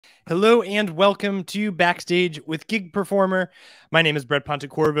Hello and welcome to Backstage with Gig Performer. My name is Brett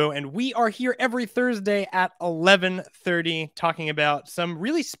Pontecorvo, and we are here every Thursday at 11:30 talking about some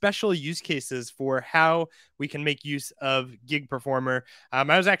really special use cases for how we can make use of Gig Performer. I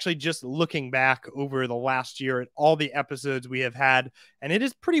was actually just looking back over the last year at all the episodes we have had, and it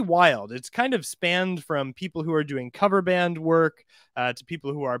is pretty wild. It's kind of spanned from people who are doing cover band work to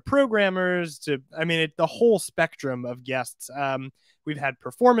people who are programmers to, the whole spectrum of guests. We've had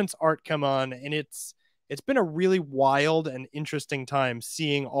performance art come on, and it's been a really wild and interesting time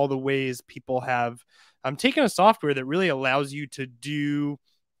seeing all the ways people have taken a software that really allows you to do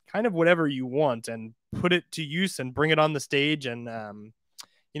kind of whatever you want and put it to use and bring it on the stage and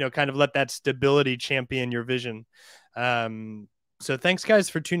kind of let that stability champion your vision. So thanks guys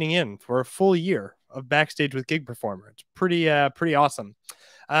for tuning in for a full year of Backstage with Gig Performer. It's pretty awesome.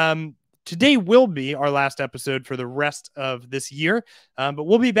 Today will be our last episode for the rest of this year, but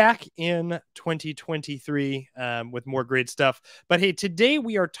we'll be back in 2023 with more great stuff. But hey, today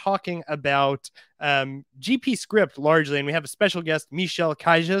we are talking about GP Script largely, and we have a special guest, Michel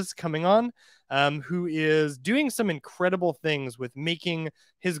Keijzers, coming on, who is doing some incredible things with making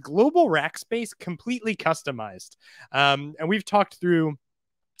his global Rackspace completely customized. And we've talked through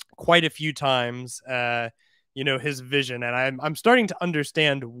quite a few times his vision, and I'm starting to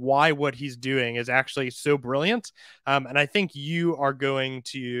understand why what he's doing is actually so brilliant, and I think you are going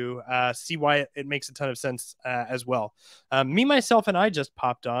to see why it makes a ton of sense as well. Me, myself, and I just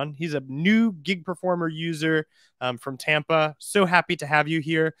popped on. He's a new Gig Performer user from Tampa. So happy to have you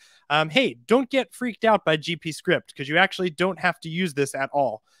here. Hey, don't get freaked out by GP Script, because you actually don't have to use this at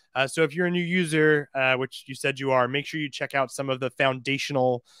all. So if you're a new user, which you said you are, make sure you check out some of the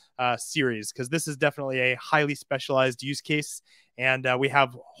foundational series, because this is definitely a highly specialized use case. And we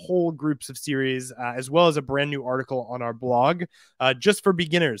have whole groups of series, as well as a brand new article on our blog, just for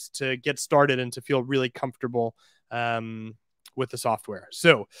beginners to get started and to feel really comfortable with the software.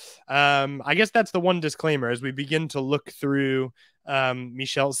 So I guess that's the one disclaimer as we begin to look through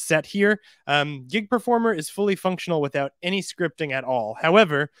Michel's set here. Gig Performer is fully functional without any scripting at all.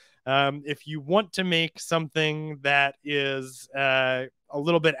 However, if you want to make something that is a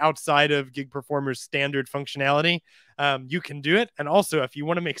little bit outside of Gig Performer's standard functionality, you can do it. And also, if you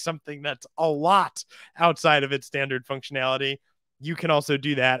want to make something that's a lot outside of its standard functionality, you can also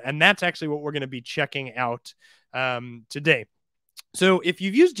do that. And that's actually what we're going to be checking out today. So if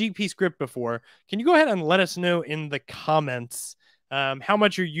you've used GP Script before, can you go ahead and let us know in the comments how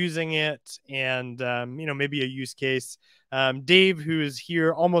much you're using it and, maybe a use case. Dave, who is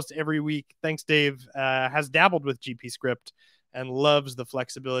here almost every week, thanks, Dave, has dabbled with GP Script and loves the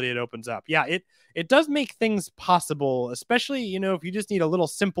flexibility it opens up. Yeah, it does make things possible, especially, if you just need a little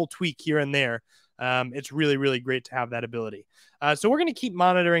simple tweak here and there. It's really, really great to have that ability. So we're going to keep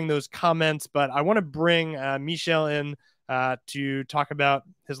monitoring those comments, but I want to bring Michel in to talk about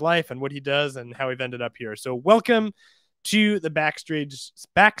his life and what he does and how we've ended up here. So welcome to the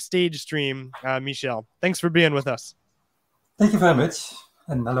backstage stream, Michel. Thanks for being with us. Thank you very much.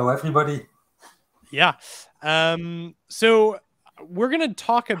 And hello, everybody. Yeah. So we're going to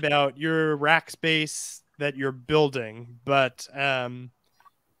talk about your Rackspace that you're building, but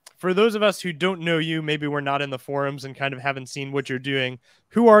for those of us who don't know you, maybe we're not in the forums and kind of haven't seen what you're doing.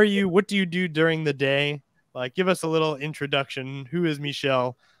 Who are you? What do you do during the day? Like, give us a little introduction. Who is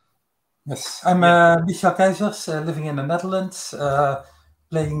Michel? Yes, I'm Michel Keijzers, living in the Netherlands,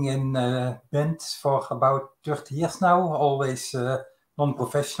 playing in bands for about 30 years now, always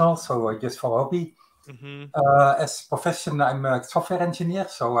non-professional, so just for hobby. Mm-hmm. As profession, I'm a software engineer,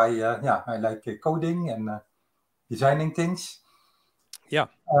 so I like coding and designing things. Yeah.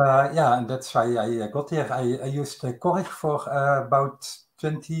 And that's why I got here. I used Corrig for about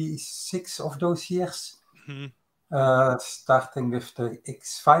 26 of those years. Mm-hmm. Starting with the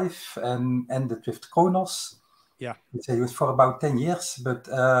X5 and ended with Kronos, which I used for about 10 years. But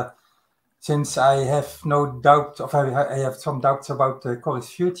since I have no doubt, or I have some doubts about Corig's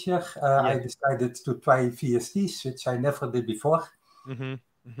future, I decided to try VSTs, which I never did before. Mm-hmm.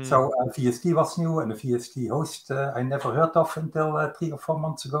 Mm-hmm. So VST was new, and the VST host I never heard of until 3 or 4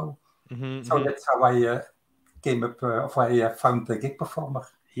 months ago. Mm-hmm. So that's how I came up, I found the Gig Performer.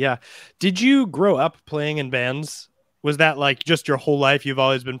 Yeah. Did you grow up playing in bands? Was that like just your whole life? You've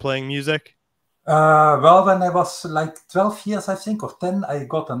always been playing music? Well, when I was like 12 years, I think, or 10, I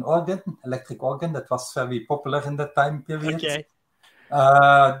got an organ, electric organ, that was very popular in that time period. Okay.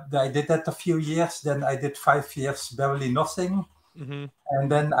 I did that a few years. Then I did 5 years, barely nothing. Mm-hmm.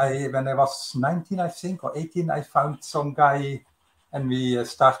 And then when I was 19, I think, or 18, I found some guy, and we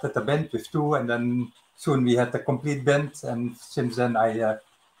started a band with 2, and then soon we had a complete band. And since then, I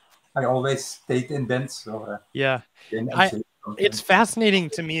I always stayed in bands. Or, yeah, it's fascinating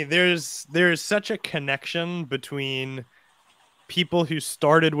to me. There's such a connection between people who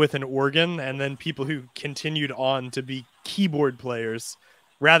started with an organ and then people who continued on to be keyboard players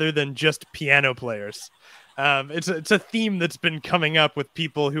rather than just piano players. It's a theme that's been coming up with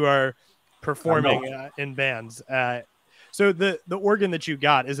people who are performing in bands. So the organ that you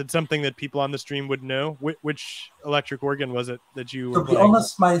got, is it something that people on the stream would know? Which electric organ was it that you were playing? To be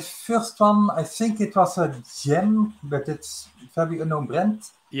honest, my first one, I think it was a Gem, but it's very unknown brand.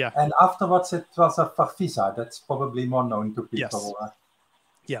 Yeah. And afterwards, it was a Farfisa. That's probably more known to people.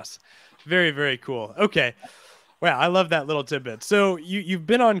 Yes. Very, very cool. Okay. Wow, I love that little tidbit. So you've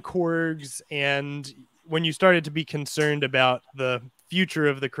been on Korgs, and when you started to be concerned about the future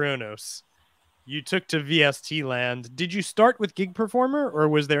of the Kronos, you took to VST land. Did you start with Gig Performer, or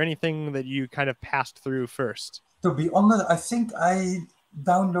was there anything that you kind of passed through first? To be honest, I think I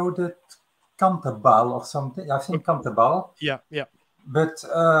downloaded Canterbal or something. I think Canterbal. Yeah. But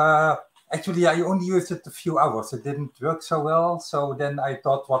actually, I only used it a few hours. It didn't work so well. So then I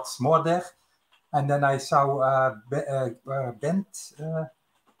thought, what's more there? And then I saw band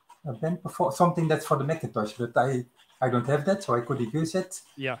before, something that's for the Macintosh, but I don't have that, so I couldn't use it.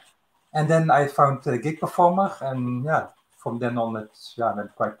 Yeah. And then I found Gig Performer, and from then on it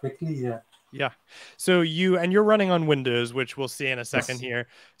went quite quickly. Yeah. So you're running on Windows, which we'll see in a second here.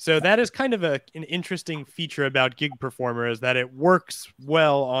 So that is kind of an interesting feature about Gig Performer, is that it works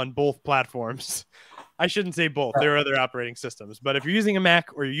well on both platforms. I shouldn't say both. There are other operating systems, but if you're using a Mac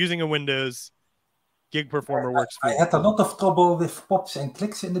or you're using a Windows, Gig Performer works for you. I had a lot of trouble with pops and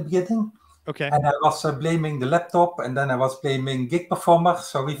clicks in the beginning. Okay. And I was blaming the laptop, and then I was blaming Gig Performer.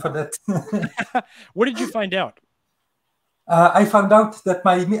 Sorry for that. What did you find out? I found out that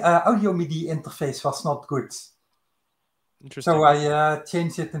my audio MIDI interface was not good. Interesting. So I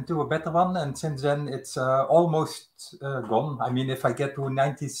changed it into a better one, and since then it's almost gone. I mean, if I get to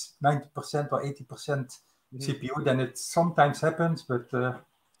 90% or 80% CPU, then it sometimes happens, but now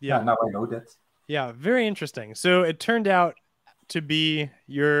I know that. Yeah, very interesting. So it turned out to be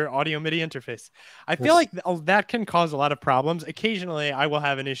your audio MIDI interface. I feel like that can cause a lot of problems. Occasionally, I will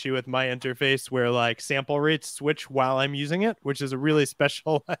have an issue with my interface where like sample rates switch while I'm using it, which is a really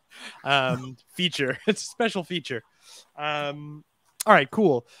special feature. It's a special feature. All right,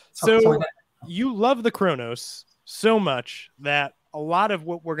 cool. So you love the Kronos so much that a lot of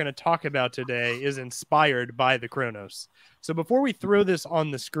what we're going to talk about today is inspired by the Kronos. So before we throw this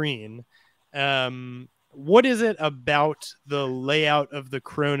on the screen, what is it about the layout of the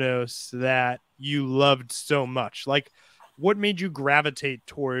Kronos that you loved so much? Like, what made you gravitate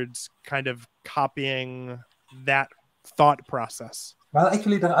towards kind of copying that thought process? Well,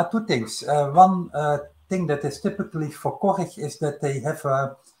 actually, there are two things. One thing that is typically for Korg is that they have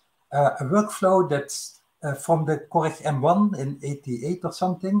a workflow that's from the Korg M1 in 88 or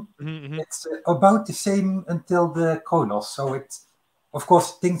something. Mm-hmm. It's about the same until the Kronos. So it's, of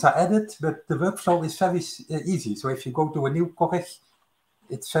course, things are added, but the workflow is very easy. So if you go to a new Korg,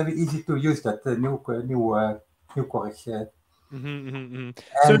 it's very easy to use that new Korg.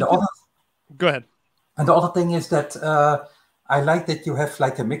 So go ahead. And the other thing is that I like that you have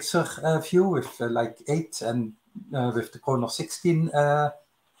like a mixer view with like 8 and with the Kronos 16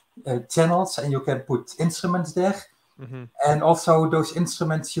 channels, and you can put instruments there. Mm-hmm. And also those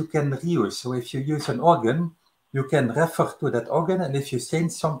instruments you can reuse. So if you use an organ, you can refer to that organ, and if you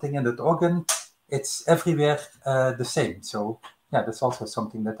change something in that organ, it's everywhere the same. So that's also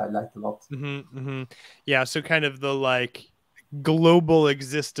something that I like a lot. Mm-hmm, mm-hmm. Yeah, so kind of the like global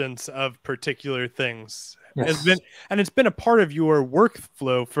existence of particular things has been, and it's been a part of your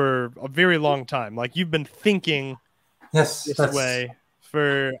workflow for a very long time. Like you've been thinking this way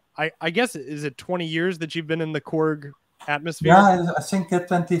for, I guess, is it 20 years that you've been in the Korg atmosphere? Yeah, I think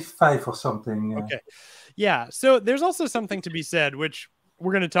 25 or something. Okay. Yeah. So there's also something to be said, which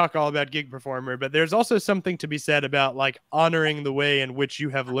we're going to talk all about Gig Performer, but there's also something to be said about like honoring the way in which you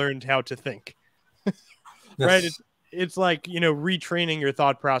have learned how to think. Right? It's like, retraining your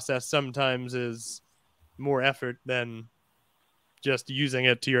thought process sometimes is more effort than just using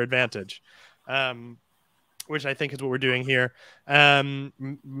it to your advantage, which I think is what we're doing here.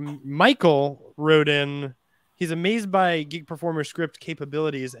 Michael wrote in, he's amazed by Gig Performer script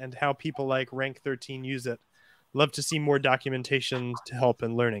capabilities and how people like Rank 13 use it. Love to see more documentation to help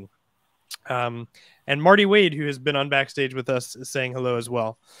in learning. And Marty Wade, who has been on Backstage with us, is saying hello as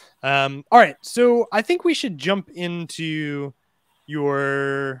well. All right, so I think we should jump into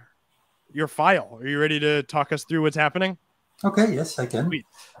your file. Are you ready to talk us through what's happening? Okay, yes, I can. Sweet.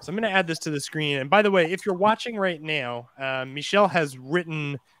 So I'm going to add this to the screen. And by the way, if you're watching right now, Michel has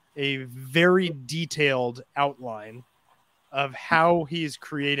written a very detailed outline of how he's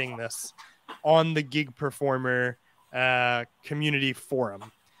creating this on the Gig Performer community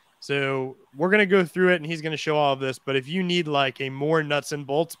forum. So we're going to go through it and he's going to show all of this. But if you need like a more nuts and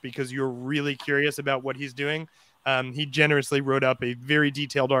bolts because you're really curious about what he's doing, he generously wrote up a very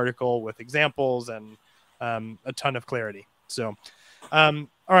detailed article with examples and a ton of clarity. So, all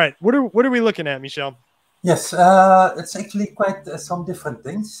right, what are we looking at, Michel? Yes, it's actually quite some different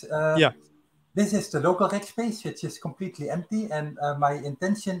things. Yeah. This is the local Rackspace, which is completely empty, and my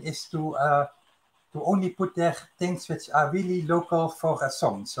intention is to only put there things which are really local for a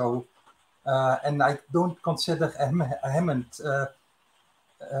song. So, and I don't consider a Hammond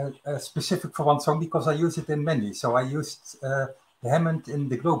specific for one song because I use it in many. So I used the Hammond in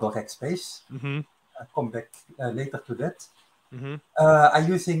the global Rackspace. I'll come back later to that. I'm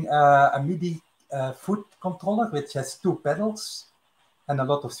using a MIDI foot controller which has 2 pedals and a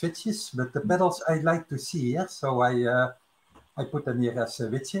lot of switches, but the pedals I like to see here, so I put them here as a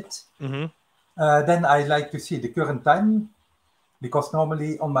widget. Then I like to see the current time, because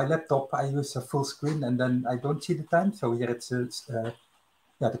normally on my laptop I use a full screen and then I don't see the time. So here it's the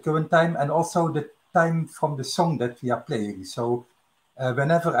current time and also the time from the song that we are playing. So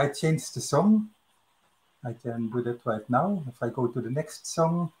whenever I change the song, I can do that right now. If I go to the next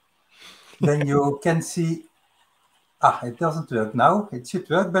song, then you can see, it doesn't work now. It should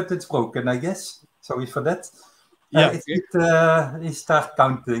work, but it's broken, I guess. Sorry for that. Yeah. It start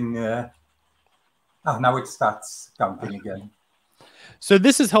counting. Now it starts counting again. So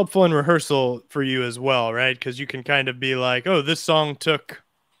this is helpful in rehearsal for you as well, right? Because you can kind of be like, oh, this song took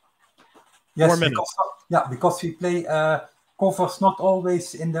 4 minutes. Because we play covers not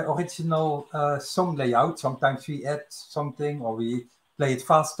always in the original song layout. Sometimes we add something or we play it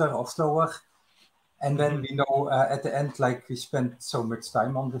faster or slower. And then we know at the end, like we spent so much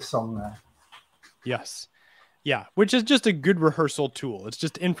time on the song. Yes. Yeah, which is just a good rehearsal tool. It's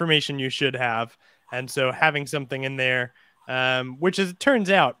just information you should have. And so having something in there, which as it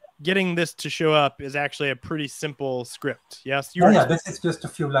turns out, getting this to show up is actually a pretty simple script. Yes? This is just a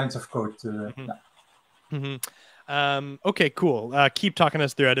few lines of code. Okay, cool. Keep talking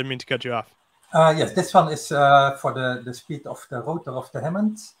us through. I didn't mean to cut you off. Yes, this one is for the speed of the rotor of the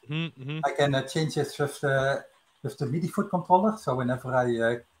Hammond. I can change it with the MIDI foot controller. So whenever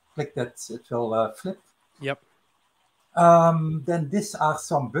I click that, it will flip. Yep. Then these are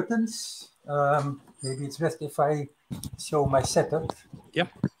some buttons. Maybe it's best if I show my setup. Yeah.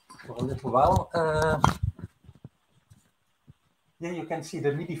 For a little while. Here you can see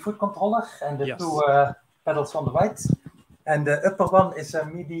the MIDI foot controller and the 2 pedals on the right. And the upper one is a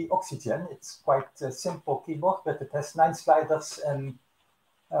MIDI Oxygen. It's quite a simple keyboard, but it has 9 sliders and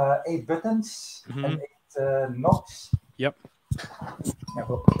 8 buttons and 8 knobs. Yep. I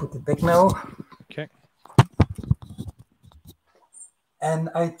will put it back now. Okay. And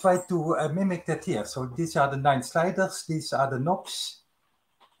I try to mimic that here. So these are the 9 sliders, these are the knobs,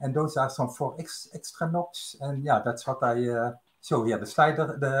 and those are some 4 extra knobs. And yeah, that's what I show here. The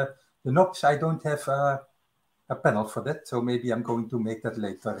slider, the knobs, I don't have a panel for that. So maybe I'm going to make that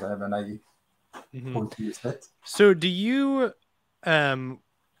later when I want to use that. So do you,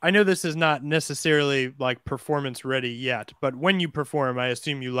 I know this is not necessarily like performance ready yet, but when you perform, I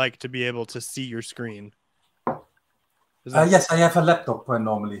assume you like to be able to see your screen. Yes, I have a laptop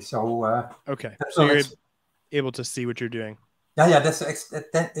normally. So okay, so you're able to see what you're doing. Yeah, that's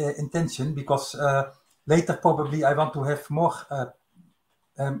the intention, because later probably I want to have more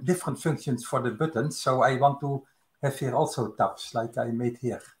different functions for the buttons. So I want to have here also tabs like I made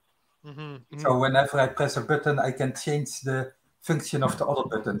here. So whenever I press a button, I can change the function of the other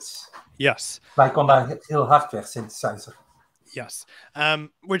buttons. Yes. Like on a real hardware synthesizer. Yes.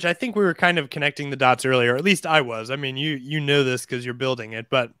 Which I think we were kind of connecting the dots earlier, or at least I was. I mean, you know this because you're building it,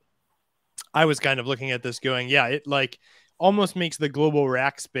 but I was kind of looking at this going, yeah, it like almost makes the global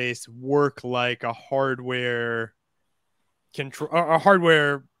Rackspace work like a hardware control, a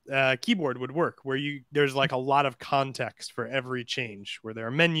hardware keyboard would work, where there's like a lot of context for every change, where there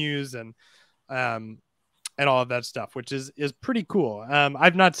are menus and all of that stuff, which is pretty cool.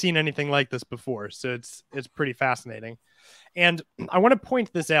 I've not seen anything like this before, so it's pretty fascinating. And I want to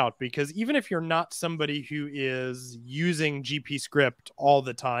point this out because even if you're not somebody who is using GP Script all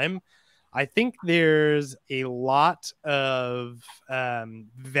the time, I think there's a lot of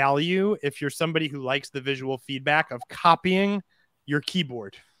value if you're somebody who likes the visual feedback of copying your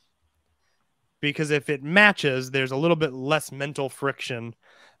keyboard. Because if it matches, there's a little bit less mental friction.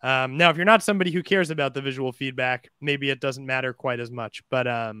 Now, if you're not somebody who cares about the visual feedback, maybe it doesn't matter quite as much. But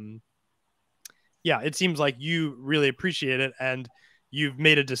yeah, it seems like you really appreciate it. And you've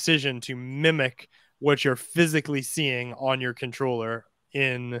made a decision to mimic what you're physically seeing on your controller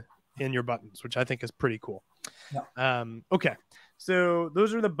in your buttons, which I think is pretty cool. Yeah. Okay, so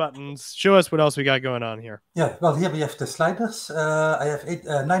those are the buttons. Show us what else we got going on here. Yeah, well, here we have the sliders. I have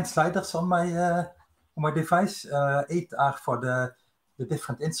 9 sliders on my device. 8 are for the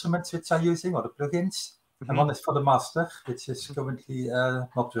different instruments which I'm using, or the plugins. And 1 is for the master, which is currently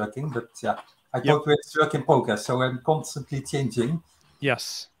not working. But yeah, I thought it's work in progress, so I'm constantly changing.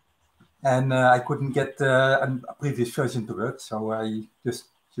 Yes. And I couldn't get a previous version to work, so I just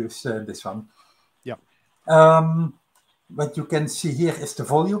use this one. Yeah. What you can see here is the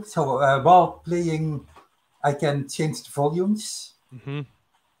volume. So while playing, I can change the volumes,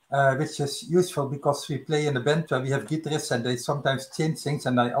 which is useful because we play in a band where we have guitarists and they sometimes change things,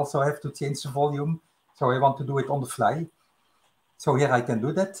 and I also have to change the volume. So I want to do it on the fly. So here I can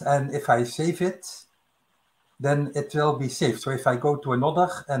do that. And if I save it, then it will be saved. So if I go to another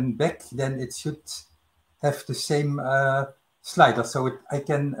and back, then it should have the same slider. So I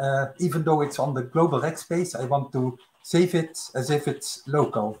can, even though it's on the global Rackspace, I want to save it as if it's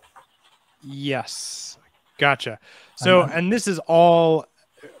local. Yes. Gotcha. So, and this is all,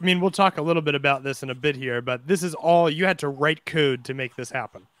 I mean, we'll talk a little bit about this in a bit here, but this is all, you had to write code to make this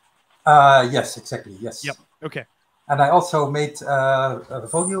happen. Yes, exactly. Yes. Yep. Okay. And I also made a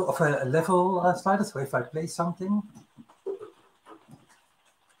volume of a level slider. So if I play something,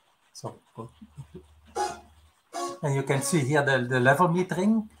 so and you can see here the level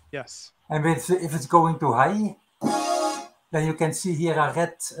metering. Yes. And if it's going too high, then you can see here a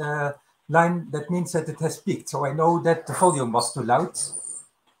red line. That means that it has peaked. So I know that the volume was too loud.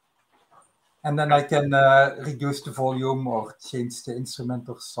 And then I can reduce the volume or change the instrument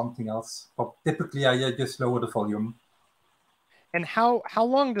or something else. But typically, I just lower the volume. And how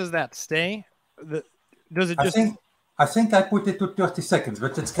long does that stay? Does it just? I think I put it to 30 seconds,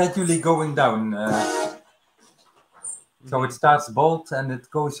 but it's gradually going down. So it starts bold and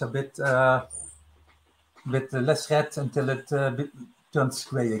it goes a bit less red until it turns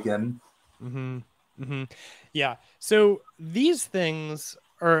gray again. Yeah. So these things.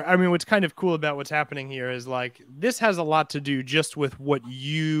 Or, I mean, what's kind of cool about what's happening here is like, this has a lot to do just with what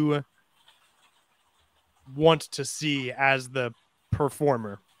you want to see as the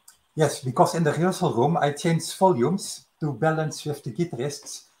performer. Yes, because in the rehearsal room, I change volumes to balance with the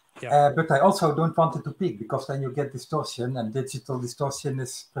guitarists. Yeah. But I also don't want it to peak because then you get distortion, and digital distortion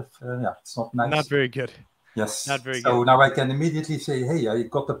is, it's not nice. Not very good. Yes. Not very good. So now I can immediately say, hey, I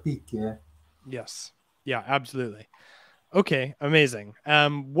got a peak. Yes. Yeah, absolutely. Okay, amazing.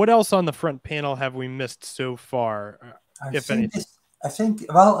 What else on the front panel have we missed so far, if anything? I think,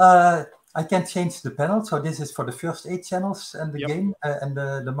 well, I can change the panel. So this is for the first 8 channels and the game and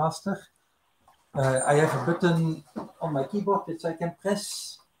the master. I have a button on my keyboard which I can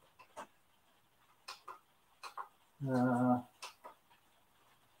press. Now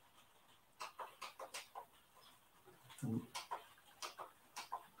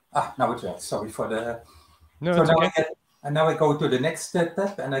it works. Sorry for the... No, so now okay. And now I go to the next tab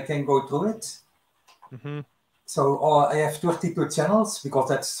and I can go through it. So I have 32 channels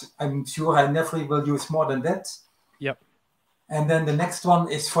because I'm sure I never will use more than that. Yep. And then the next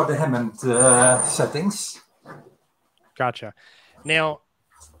one is for the Hammond settings. Gotcha. Now,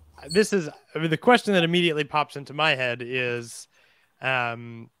 this is the question that immediately pops into my head is,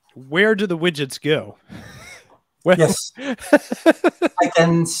 where do the widgets go? Yes. I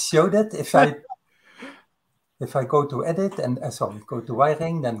can show that if I go to edit and go to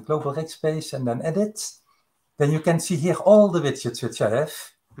wiring, then global Rackspace and then edit, then you can see here all the widgets which I have.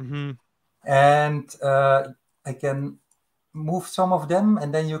 And I can move some of them,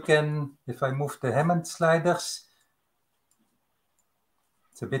 and then you can, if I move the Hammond sliders,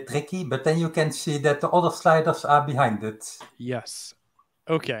 it's a bit tricky, but then you can see that the other sliders are behind it. Yes.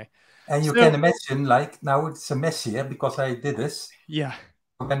 Okay. And you can imagine, like, now it's a mess here because I did this. Yeah.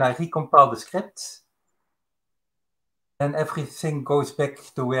 When I recompile the script, then everything goes back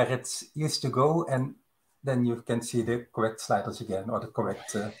to where it used to go, and then you can see the correct sliders again, or the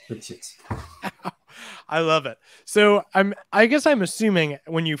correct widgets. I love it. So I guess I'm assuming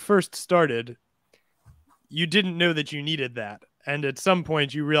when you first started, you didn't know that you needed that. And at some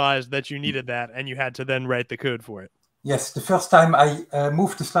point you realized that you needed that and you had to then write the code for it. Yes, the first time I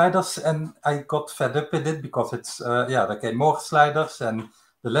moved the sliders and I got fed up with it because it's, there came more sliders and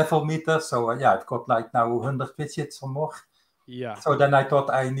the level meter. So I've got like now 100 widgets or more. Yeah. So then I thought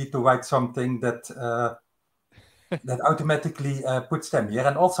I need to write something that that automatically puts them here.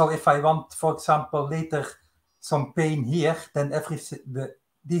 And also if I want, for example, later some pane here, then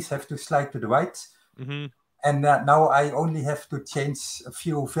these have to slide to the right. And now I only have to change a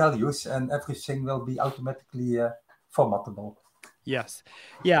few values and everything will be automatically formatable. Yes.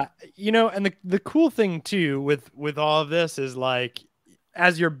 Yeah. You know, and the cool thing too with all of this is like,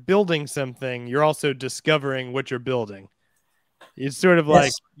 as you're building something, you're also discovering what you're building. It's sort of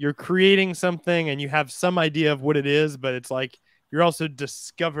like you're creating something and you have some idea of what it is, but it's like you're also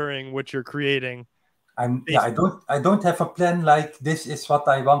discovering what you're creating. I don't have a plan like this is what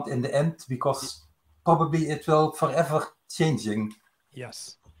I want in the end, because probably it will forever changing.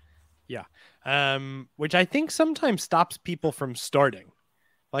 Yes. Yeah. Which I think sometimes stops people from starting.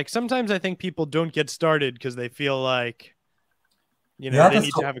 Like sometimes I think people don't get started because they feel like, you know, they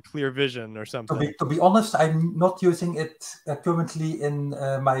need to have a clear vision or something. To be honest, I'm not using it currently in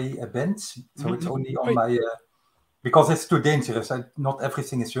my bench, so it's only on my because it's too dangerous. Not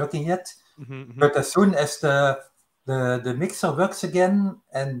everything is working yet, but as soon as the mixer works again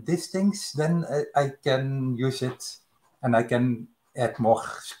and these things, then I can use it and I can add more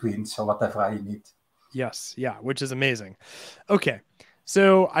screens or whatever I need. Yes, yeah, which is amazing. Okay,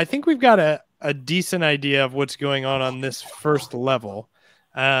 so I think we've got a decent idea of what's going on this first level.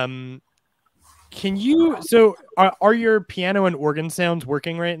 Can you, so are your piano and organ sounds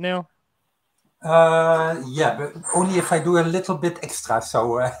working right now? Yeah, but only if I do a little bit extra.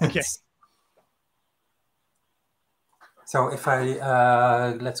 So okay. So if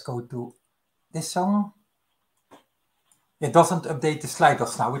I let's go to this song. It doesn't update the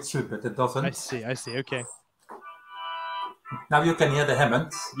sliders now. It should, but it doesn't. I see. Okay. Now you can hear the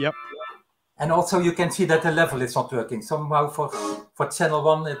Hammond. Yep. And also you can see that the level is not working. Somehow for channel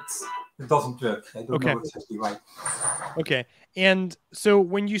 1 it doesn't work. I don't know exactly why. Okay. And so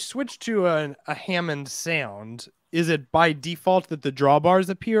when you switch to a Hammond sound, is it by default that the drawbars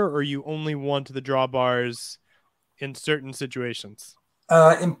appear, or you only want the drawbars in certain situations?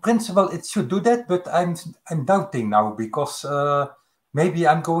 In principle, it should do that, but I'm doubting now, because maybe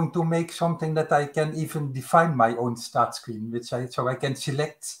I'm going to make something that I can even define my own start screen, so I can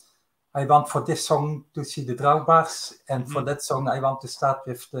select. I want for this song to see the drawbars, and for that song I want to start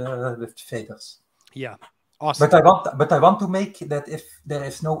with the faders. Yeah, awesome. But I want to make that if there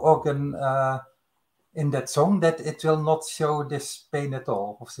is no organ in that song, that it will not show this pane at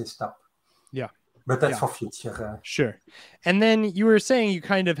all of this tab. Yeah. But that's for future. Sure. And then you were saying you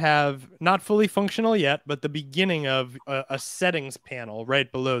kind of have, not fully functional yet, but the beginning of a settings panel right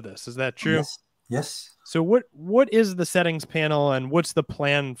below this. Is that true? Yes. So what is the settings panel, and what's the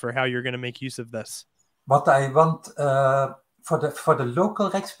plan for how you're going to make use of this? What I want for the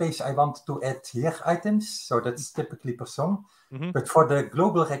local Rackspace, I want to add here items. So that's typically per song. But for the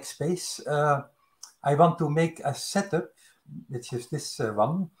global Rackspace, I want to make a setup, which is this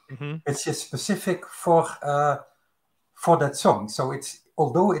one, which is specific for that song. So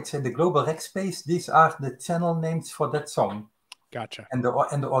although it's in the global Rackspace, these are the channel names for that song. Gotcha. And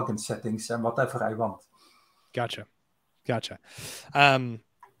the organ settings and whatever I want. Gotcha.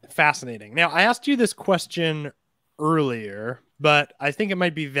 Fascinating. Now, I asked you this question earlier, but I think it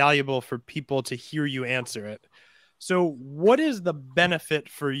might be valuable for people to hear you answer it. So what is the benefit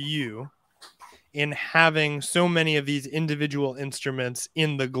for you in having so many of these individual instruments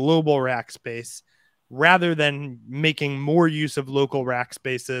in the global Rackspace, rather than making more use of local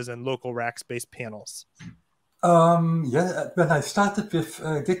Rackspaces and local Rackspace panels? Yeah, when I started with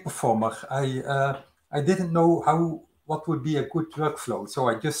Gig Performer, I didn't know what would be a good workflow. So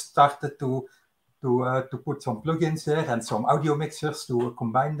I just started to put some plugins there and some audio mixers to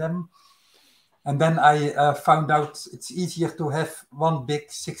combine them. And then I found out it's easier to have one big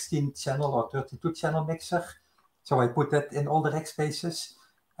 16-channel or 32-channel mixer. So I put that in all the Rackspaces.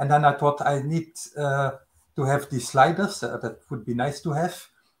 And then I thought I need to have these sliders. That would be nice to have.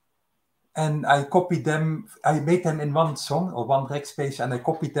 And I copied them. I made them in one song or one Rackspace, and I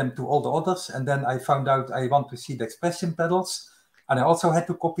copied them to all the others. And then I found out I want to see the expression pedals, and I also had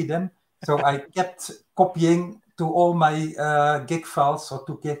to copy them. So I kept copying to all my gig files or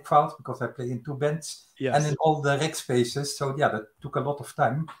 2 gig files, because I play in 2 bands, and in all the Rackspaces. So yeah, that took a lot of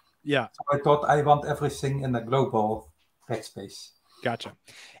time. Yeah. So I thought I want everything in a global Rackspace. Gotcha.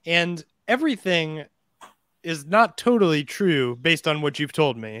 And everything is not totally true based on what you've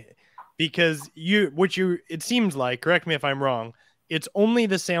told me, because it seems like, correct me if I'm wrong, it's only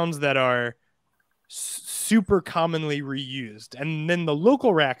the sounds that are super commonly reused, and then the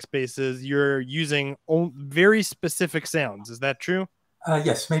local Rackspaces you're using very specific sounds. Is that true?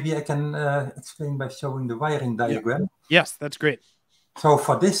 Yes, maybe I can explain by showing the wiring diagram. Yes, that's great. So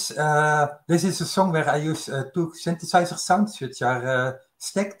for this, this is a song where I use 2 synthesizer sounds, which are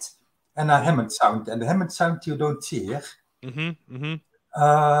stacked, and a Hammond sound. And the Hammond sound you don't see here.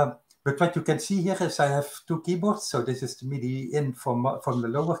 But what you can see here is I have two keyboards. So this is the MIDI in from the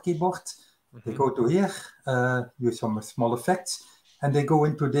lower keyboard. They go to here, use some small effects, and they go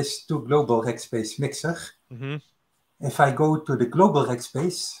into this to global Rackspace mixer. If I go to the global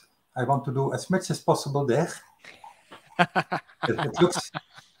Rackspace, I want to do as much as possible there. It looks...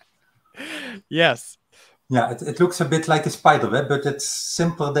 Yes. Yeah, it looks a bit like a spider web, but it's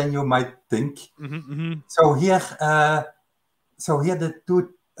simpler than you might think. So here the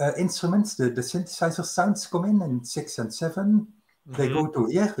two instruments, the synthesizer sounds come in 6 and 7. They go to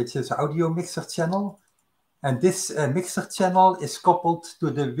here, which is audio mixer channel. And this mixer channel is coupled to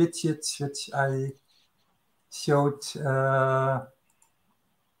the widgets, which I showed,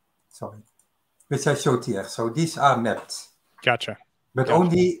 which I showed here. So these are mapped. Gotcha. But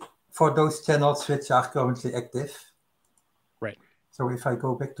only for those channels which are currently active. Right. So if I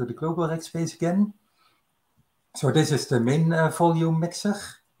go back to the global Rackspace again, so this is the main volume mixer.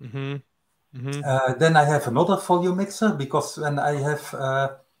 Then I have another volume mixer, because when I have,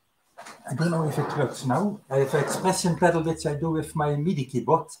 I don't know if it works now, I have an expression pedal which I do with my MIDI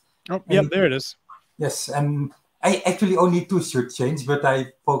keyboard. Oh, yep, there it is. Yes, and I actually only 2 should change, but I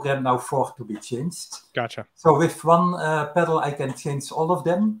program now 4 to be changed. Gotcha. So with one pedal, I can change all of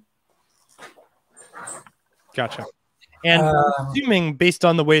them. Gotcha. And assuming, based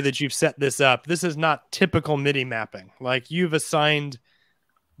on the way that you've set this up, this is not typical MIDI mapping. Like, you've assigned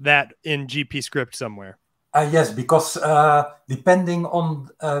that in GP script somewhere. Yes, because depending on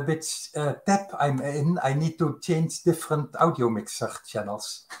which tab I'm in, I need to change different audio mixer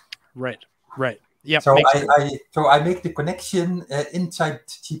channels. Right, right. Yeah. So I make the connection inside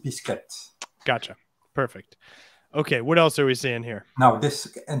GP script. Gotcha. Perfect. Okay, what else are we seeing here? Now, this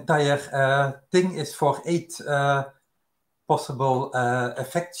entire thing is for 8 possible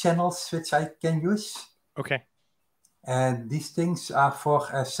effect channels which I can use. Okay. And these things are for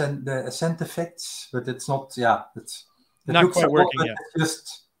the ascent effects, but it's not, it not quite working yet. It's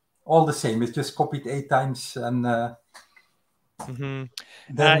just all the same. It's just copied 8 times. And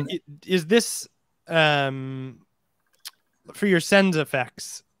then, is this for your send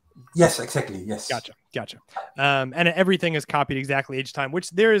effects? Yes, exactly. Yes. Gotcha. And everything is copied exactly each time, which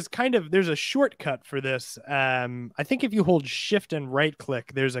there's a shortcut for this. I think if you hold shift and right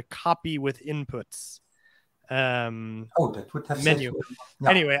click, there's a copy with inputs. That would have menu. Yeah.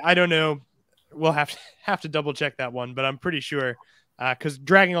 Anyway, I don't know. We'll have to double check that one, but I'm pretty sure because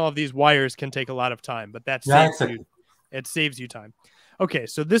dragging all of these wires can take a lot of time, but that saves you. It saves you time. Okay,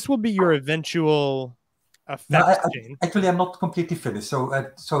 so this will be your eventual effect chain. Actually, I'm not completely finished. So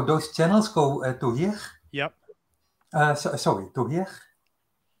those channels go to here. Yep. Sorry, to here.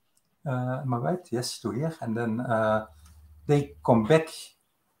 Am I right? Yes, to here, and then they come back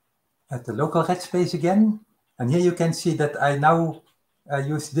at the local Rackspace again. And here you can see that I now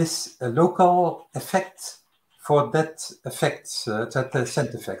use this local effect for that effect, that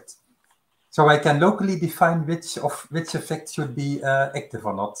scent effect. So I can locally define which effect should be active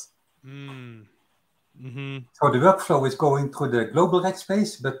or not. So the workflow is going through the global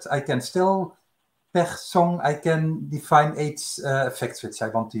Rackspace, but I can still, per song, I can define 8 effects which I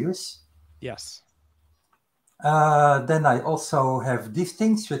want to use. Yes. Then I also have these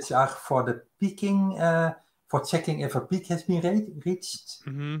things which are for the peaking, for checking if a peak has been reached.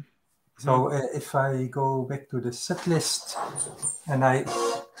 So if I go back to the set list and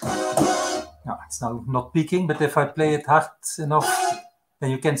it's now not peaking, but if I play it hard enough,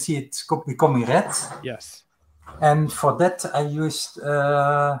 then you can see it's becoming red. Yes. And for that, I used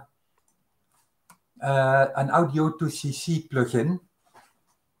an Audio to CC plugin.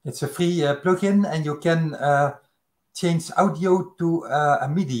 It's a free plugin, and you can change audio to a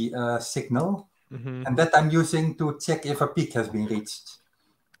MIDI signal. And that I'm using to check if a peak has been reached.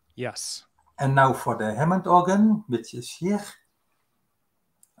 Yes. And now for the Hammond organ, which is here.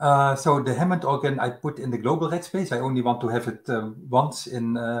 So the Hammond organ I put in the global Rackspace. I only want to have it once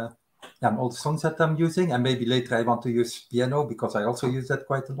in all the songs that I'm using. And maybe later I want to use piano because I also use that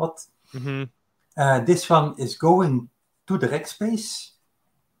quite a lot. This one is going to the Rackspace.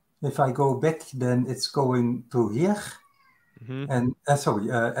 If I go back, then it's going to here. And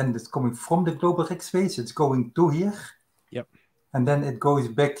and it's coming from the global Rackspace. It's going to here. Yep. And then it goes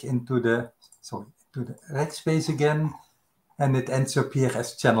back into the Rackspace again, and it ends up here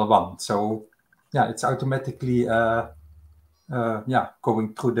as channel 1. So it's automatically going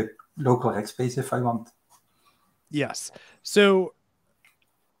through the local Rackspace if I want. Yes. So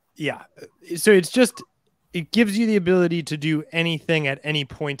so it gives you the ability to do anything at any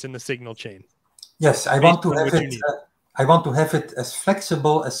point in the signal chain. Yes, I want to have it. I want to have it as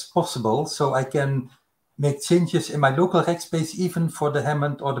flexible as possible, so I can make changes in my local Rackspace, even for the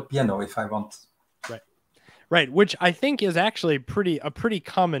Hammond or the piano if I want. Right, which I think is actually a pretty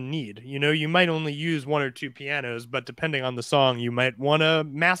common need. You know, you might only use 1 or 2 pianos, but depending on the song, you might want a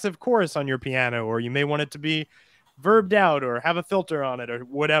massive chorus on your piano, or you may want it to be verbed out or have a filter on it or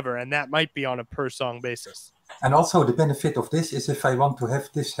whatever, and that might be on a per song basis. And also the benefit of this is if I want to have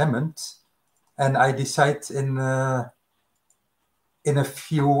this Hammond and I decide in a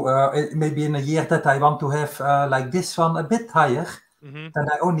few, maybe in a year that I want to have like this one a bit higher, then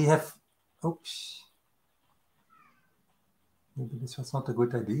I only have, oops. Maybe this was not a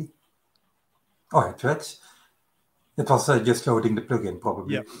good idea. Oh, it works. It was just loading the plugin,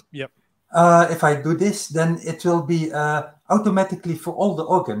 probably. Yep. If I do this, then it will be automatically for all the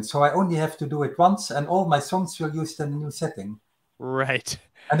organs. So I only have to do it once, and all my songs will use the new setting. Right.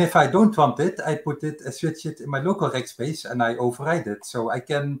 And if I don't want it, I switch it in my local Rackspace, and I override it. So I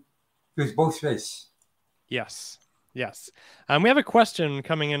can use both ways. Yes. We have a question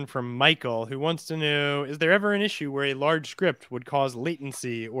coming in from Michael, who wants to know, is there ever an issue where a large script would cause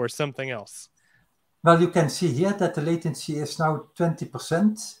latency or something else? Well, you can see here that the latency is now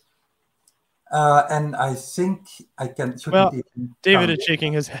 20%. And I think I can... David is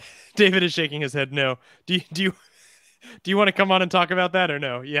shaking his head. David is shaking his head no. Do you want to come on and talk about that or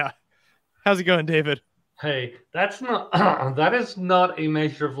no? Yeah. How's it going, David? Hey, that's not that is not a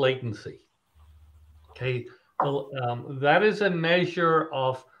measure of latency. Okay. That is a measure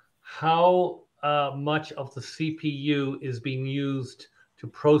of how much of the CPU is being used to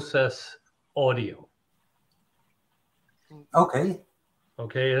process audio. Okay.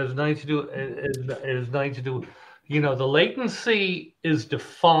 It has nothing to do. It has nothing to do. You know, the latency is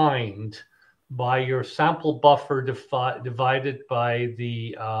defined by your sample buffer divided by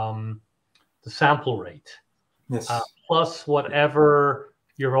the sample rate. Yes. Plus whatever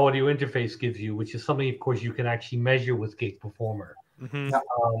your audio interface gives you, which is something, of course, you can actually measure with Gig Performer.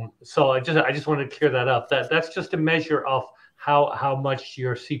 So I just want to clear that up. That's just a measure of how much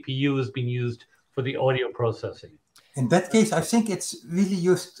your CPU is being used for the audio processing. In that case, I think it's really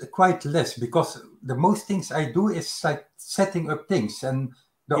used quite less, because the most things I do is like setting up things, and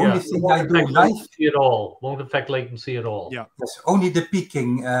the only thing I do live won't affect latency at all. Yeah. Yes, only the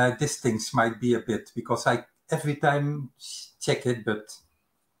peaking distance might be a bit, because I every time check it, but.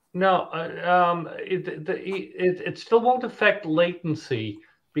 No, it still won't affect latency,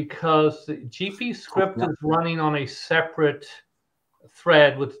 because the GP script is running on a separate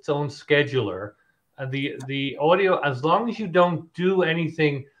thread with its own scheduler. And the audio, as long as you don't do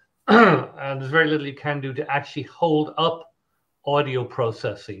anything, there's very little you can do to actually hold up audio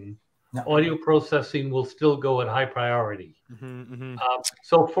processing. Audio processing will still go at high priority.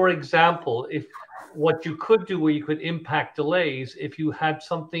 So, for example, if what you could do where you could impact delays, if you had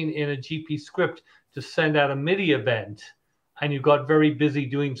something in a GP script to send out a MIDI event and you got very busy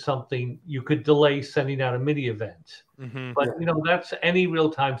doing something, you could delay sending out a MIDI event. But, you know, that's any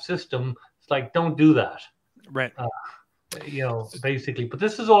real-time system. It's like, don't do that. Right. You know, basically. But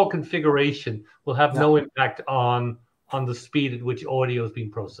this is all configuration. Will have no impact on the speed at which audio is being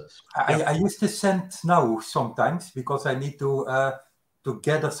processed. I used to send now sometimes, because I need to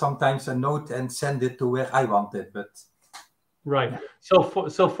gather sometimes a note and send it to where I want it. But right. So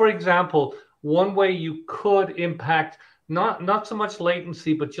for example, one way you could impact not so much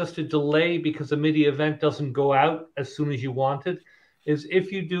latency, but just a delay because a MIDI event doesn't go out as soon as you want it, is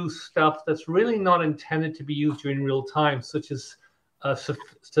if you do stuff that's really not intended to be used during real time, such as a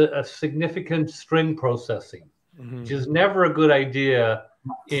significant string processing, which is never a good idea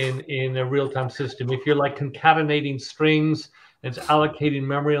in a real-time system. If you're like concatenating strings and it's allocating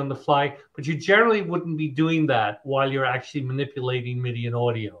memory on the fly, but you generally wouldn't be doing that while you're actually manipulating MIDI and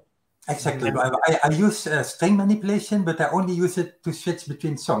audio. Exactly. I use string manipulation, but I only use it to switch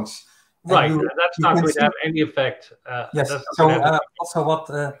between songs. Right. That's not going to have any effect. Yes. So also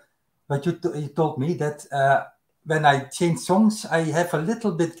what you told me, that when I change songs, I have a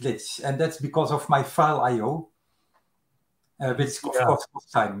little bit glitch, and that's because of my file I/O, which of course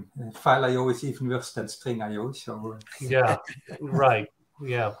costs time. File I/O is even worse than string I/O. So yeah, right.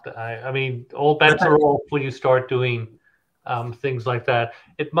 Yeah. I mean, all bets are off when you start doing things like that.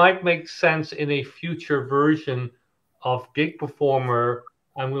 It might make sense in a future version of Gig Performer,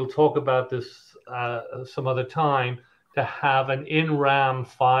 and we'll talk about this some other time, to have an in-RAM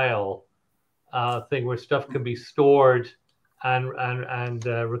file thing where stuff can be stored and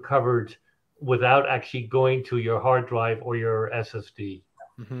recovered without actually going to your hard drive or your SSD.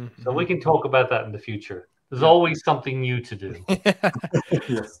 So we can talk about that in the future. There's always something new to do.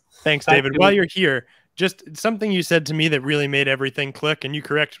 Yes. Thanks, David. While you're here, just something you said to me that really made everything click, and you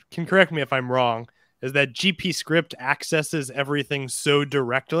can correct me if I'm wrong. is that GP script accesses everything so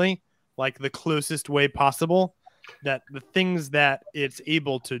directly, like the closest way possible, that the things that it's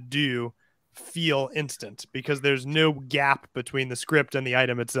able to do feel instant because there's no gap between the script and the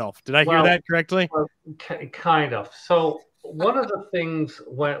item itself. Did I hear that correctly? Well, kind of. So one of the things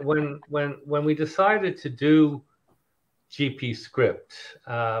when we decided to do GP script,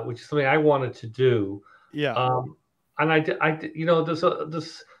 which is something I wanted to do, and I you know, there's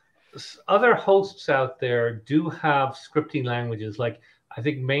other hosts out there do have scripting languages. Like I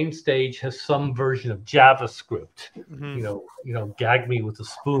think Mainstage has some version of JavaScript. You know, gag me with a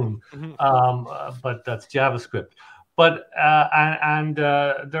spoon, but that's JavaScript. But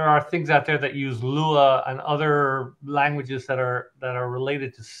there are things out there that use Lua and other languages that are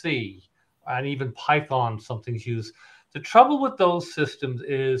related to C, and even Python. Some things use. The trouble with those systems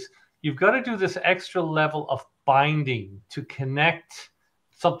is you've got to do this extra level of binding to connect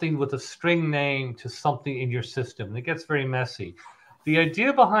something with a string name to something in your system, and it gets very messy. The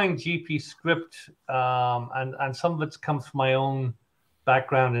idea behind GP script, and some of it comes from my own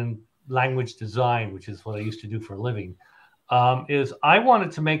background in language design, which is what I used to do for a living, is I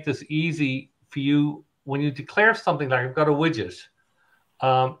wanted to make this easy for you when you declare something like I've got a widget.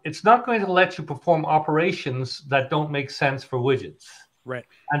 It's not going to let you perform operations that don't make sense for widgets. Right.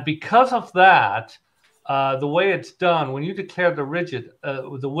 And because of that, the way it's done, when you declare the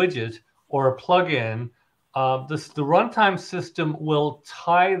widget or a plugin, the runtime system will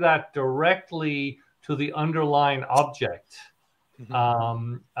tie that directly to the underlying object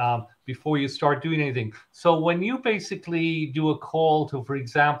before you start doing anything. So when you basically do a call to, for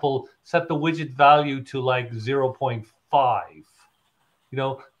example, set the widget value to like 0.5, you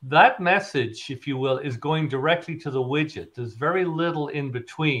know, that message, if you will, is going directly to the widget. There's very little in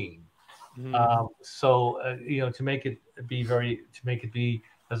between. So you know, to make it be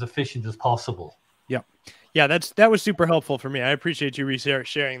as efficient as possible. Yeah, that was super helpful for me. I appreciate you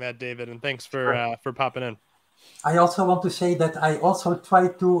sharing that, David, and thanks for popping in. I also want to say that I also try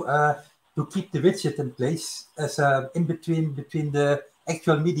to keep the widget in place as in between the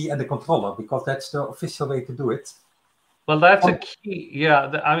actual MIDI and the controller, because that's the official way to do it. Well, that's a key. Yeah,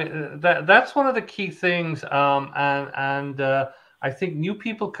 I mean that's one of the key things. I think new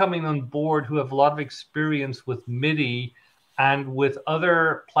people coming on board who have a lot of experience with MIDI and with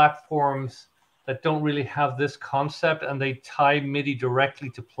other platforms that don't really have this concept, and they tie MIDI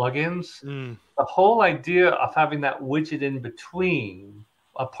directly to plugins. The whole idea of having that widget in between,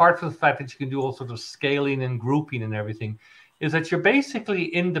 apart from the fact that you can do all sorts of scaling and grouping and everything, is that you're basically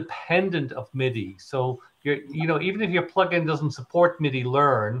independent of MIDI. So you know, even if your plugin doesn't support MIDI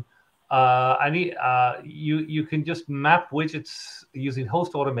learn, you can just map widgets using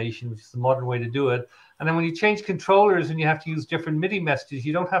host automation, which is the modern way to do it. And then when you change controllers and you have to use different MIDI messages,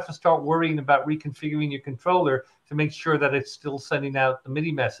 you don't have to start worrying about reconfiguring your controller to make sure that it's still sending out the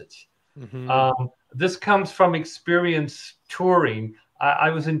MIDI message. This comes from experience touring. I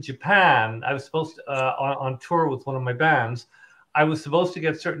was in Japan. I was supposed to, on tour with one of my bands. I was supposed to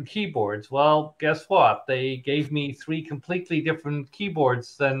get certain keyboards. Well, guess what? They gave me 3 completely different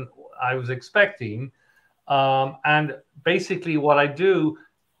keyboards than I was expecting. And basically what I do,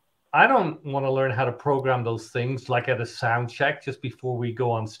 I don't want to learn how to program those things like at a sound check just before we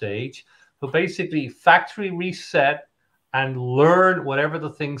go on stage. But basically factory reset and learn whatever the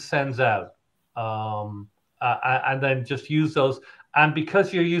thing sends out. And then just use those. And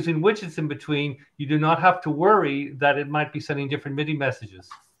because you're using widgets in between, you do not have to worry that it might be sending different MIDI messages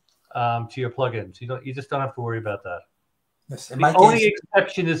to your plugins. You just don't have to worry about that. Yes, the only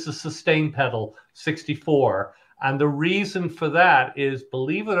exception is the sustain pedal 64. And the reason for that is,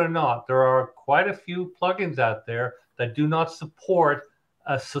 believe it or not, there are quite a few plugins out there that do not support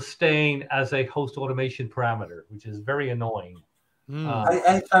a sustain as a host automation parameter, which is very annoying.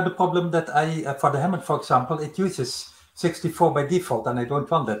 I found the problem that for the Hammond, for example, it uses 64 by default, and I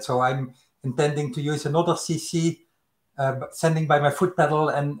don't want that. So I'm intending to use another CC, sending by my foot pedal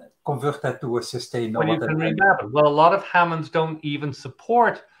and convert that to a sustain. Well, you can remap it. Well, a lot of Hammonds don't even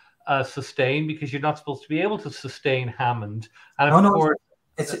support sustain because you're not supposed to be able to sustain Hammond. And of course,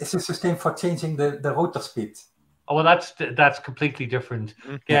 it's a sustain for changing the rotor speed. Oh, well, that's completely different.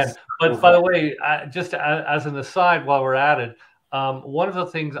 Again, but by the way, just as an aside, while we're at it, one of the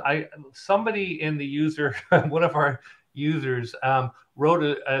things somebody in the user, one of our users, wrote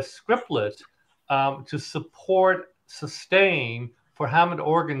a scriptlet to support sustain for Hammond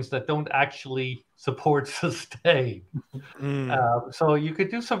organs that don't actually support sustain. So you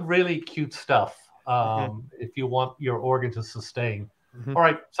could do some really cute stuff if you want your organ to sustain. All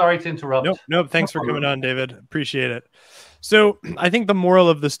right, sorry to interrupt. Nope. Thanks for coming on, David. Appreciate it. So I think the moral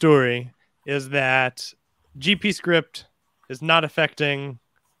of the story is that GP script is not affecting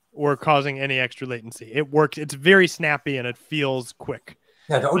or causing any extra latency. It works. It's very snappy and it feels quick.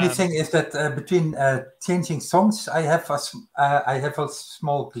 Yeah, the only thing is that between changing songs, I have a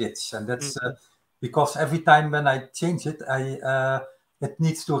small glitch, and that's because every time when I change it, it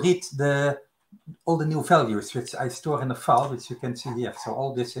needs to read all the new values, which I store in a file, which you can see here. So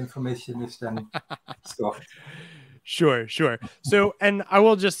all this information is then stored. Sure. So, and I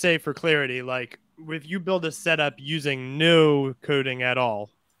will just say for clarity, like if you build a setup using no coding at all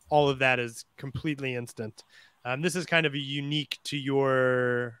of that is completely instant. This is kind of a unique to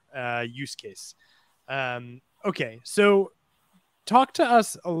your use case. Okay, so talk to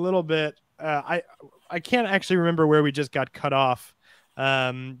us a little bit. I can't actually remember where we just got cut off.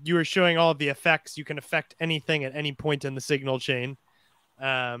 You were showing all of the effects. You can affect anything at any point in the signal chain.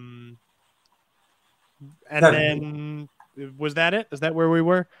 And then was that it? Is that where we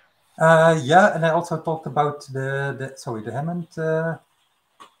were? Yeah, and I also talked about the Hammond.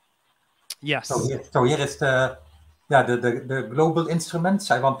 Yes. So here is the global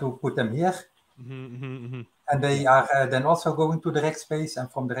instruments. I want to put them here. And they are then also going to the Rackspace,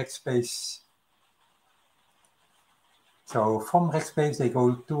 and from the Rackspace. So from Rackspace they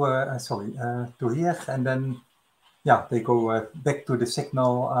go to to here, and then they go back to the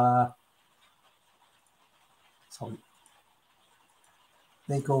signal.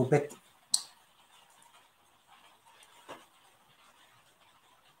 They go back.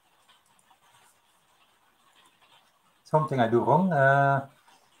 Something I do wrong.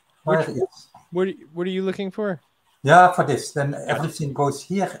 What are you looking for? Yeah, for this. Then everything goes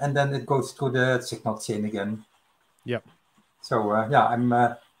here, and then it goes to the signal chain again. Yep. So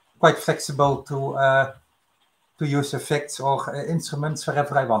I'm quite flexible to use effects or instruments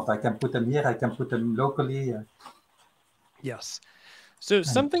wherever I want. I can put them here. I can put them locally. Yes. So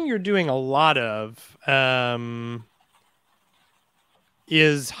something you're doing a lot of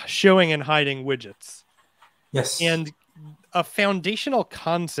is showing and hiding widgets. Yes. And a foundational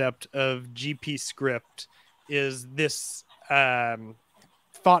concept of GP script is this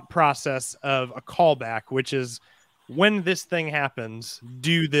thought process of a callback, which is when this thing happens,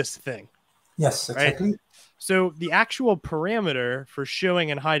 do this thing. Yes, exactly. Right? So the actual parameter for showing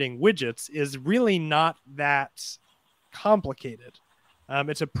and hiding widgets is really not that complicated.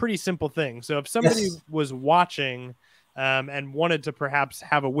 It's a pretty simple thing. So if somebody was watching and wanted to perhaps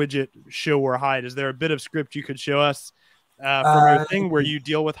have a widget show or hide, is there a bit of script you could show us from your thing where you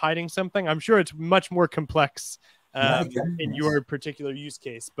deal with hiding something? I'm sure it's much more complex in your particular use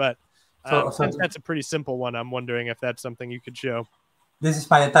case, but since that's a pretty simple one, I'm wondering if that's something you could show. This is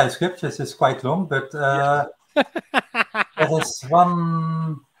my entire script. This is quite long, but there is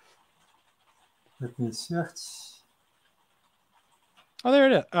one. Let me search. Oh,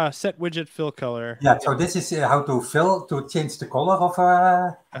 there it is. Set widget fill color. Yeah, so this is how to change the color of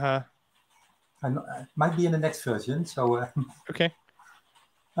it might be in the next version. So okay.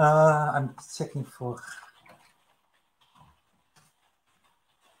 I'm checking for.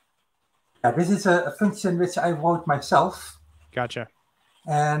 Yeah, this is a function which I wrote myself. Gotcha.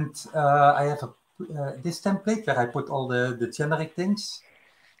 And I have this template where I put all the generic things,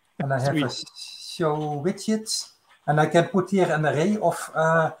 and I have a show widgets. And I can put here an array of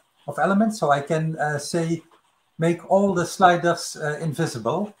elements, so I can say make all the sliders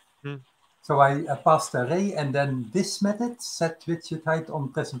invisible. So I pass the array, and then this method, set widget height on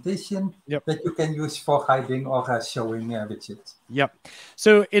presentation, that you can use for hiding or showing widget. Yep.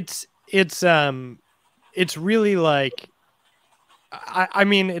 So it's really like, I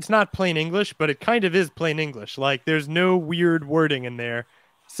mean, it's not plain English, but it kind of is plain English. Like there's no weird wording in there.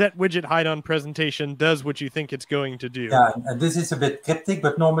 Set widget height on presentation does what you think it's going to do. Yeah, and this is a bit cryptic,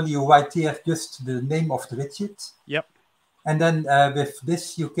 but normally you write here just the name of the widget. Yep. And then with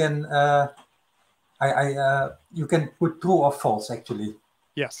this, you can you can put true or false, actually.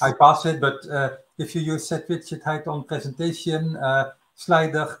 Yes. I pass it, but if you use set widget height on presentation,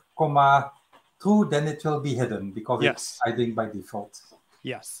 slider, comma, true, then it will be hidden because it's hiding by default.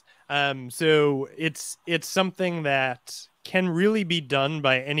 Yes. So it's something that can really be done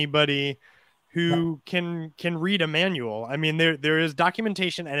by anybody who can read a manual. I mean, there is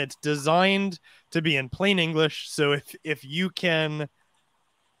documentation and it's designed to be in plain English. So if you can,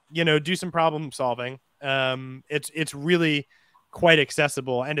 do some problem solving, it's really quite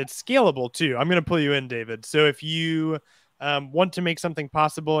accessible and it's scalable too. I'm going to pull you in, David. So if you want to make something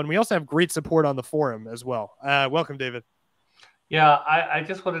possible, and we also have great support on the forum as well. Welcome, David. Yeah, I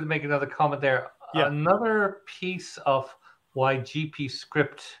just wanted to make another comment there. Yeah. Another piece of why GP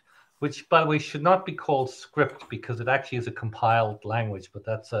script which, by the way, should not be called script because it actually is a compiled language, but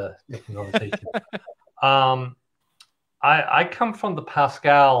that's a different conversation. I come from the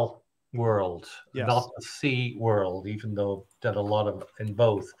Pascal world, not the C world, even though I've done a lot of in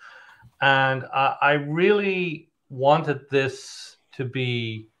both. And I really wanted this to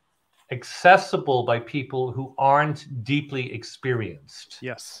be accessible by people who aren't deeply experienced.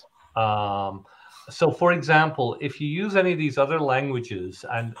 Yes. So, for example, if you use any of these other languages,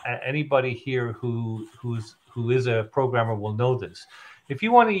 and anybody here who is a programmer will know this, if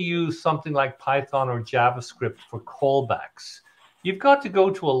you want to use something like Python or JavaScript for callbacks, you've got to go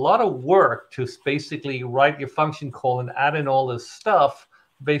to a lot of work to basically write your function call and add in all this stuff,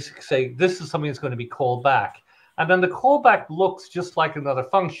 basically say this is something that's going to be called back. And then the callback looks just like another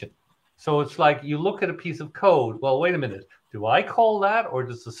function. So it's like you look at a piece of code, well, wait a minute, do I call that or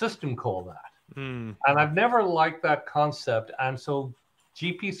does the system call that? And I've never liked that concept. And so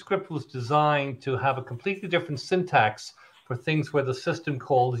GP script was designed to have a completely different syntax for things where the system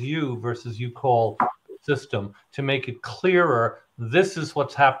calls you versus you call the system, to make it clearer. This is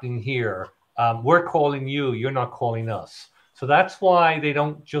what's happening here. We're calling you, you're not calling us. So that's why they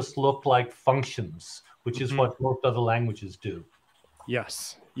don't just look like functions, which is what most other languages do.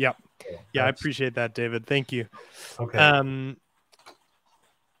 Yes. Yep. Yeah, I appreciate that, David. Thank you. Okay.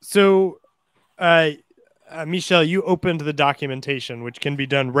 So, Michel, you opened the documentation, which can be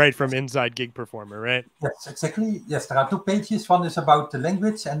done right from inside Gig Performer, right? Yes, exactly. Yes, there are 2 pages. One is about the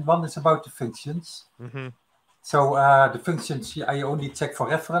language and one is about the functions. So the functions I only check for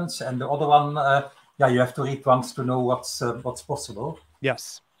reference, and the other one, you have to read once to know what's possible.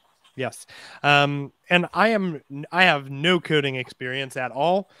 Yes. Yes. And I have no coding experience at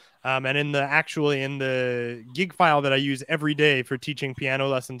all. And in the gig file that I use every day for teaching piano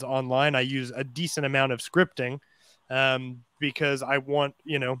lessons online, I use a decent amount of scripting because I want,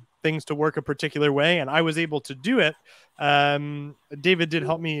 things to work a particular way. And I was able to do it. David did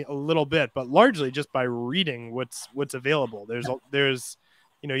help me a little bit, but largely just by reading what's available. There's,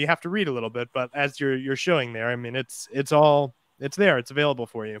 you have to read a little bit, but as you're showing there, I mean, it's there, it's available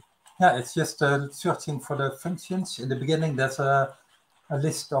for you. Yeah, it's just searching for the functions. In the beginning, there's a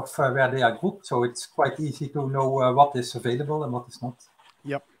list of where they are grouped, so it's quite easy to know what is available and what is not.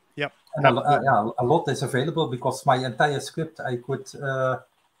 Yep. And a lot is available because my entire script I could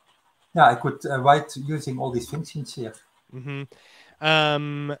write using all these functions here.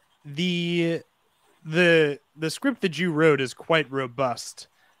 The script that you wrote is quite robust.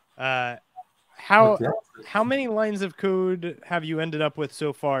 How many lines of code have you ended up with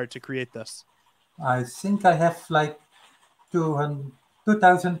so far to create this? I think I have like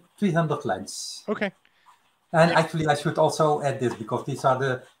 2,300 lines. Okay. And actually, I should also add this because these are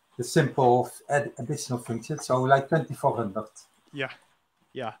the simple additional functions. So like 2,400. Yeah,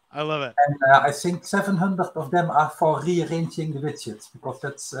 I love it. And I think 700 of them are for rearranging the widgets because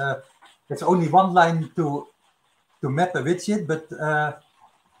that's only one line to map a widget, but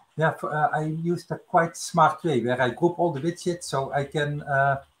I used a quite smart way where I group all the widgets so I can,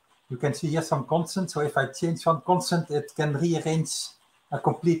 you can see here some constant. So if I change one constant, it can rearrange a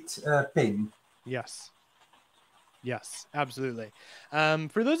complete pane. Yes, absolutely.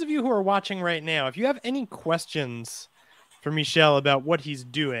 For those of you who are watching right now, if you have any questions for Michel about what he's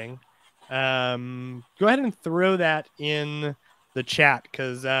doing, go ahead and throw that in the chat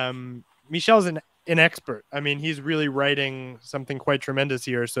because Michel's an expert. I mean, he's really writing something quite tremendous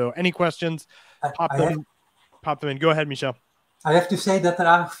here. So any questions, pop them in. Go ahead, Michel. I have to say that there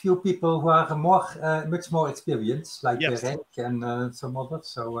are a few people who are much more experienced, like Renk and some others.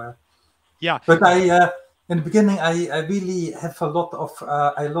 So but in the beginning, I really have a lot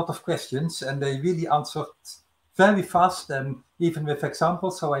of questions, and they really answered very fast and even with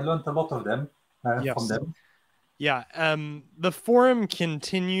examples. So I learned a lot of them from them. Yeah, the forum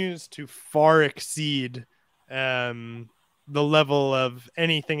continues to far exceed the level of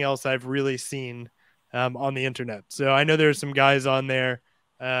anything else I've really seen on the internet. So I know there's some guys on there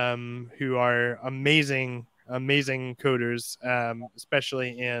who are amazing coders,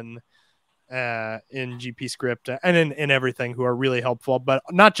 especially in GP script and in everything, who are really helpful, but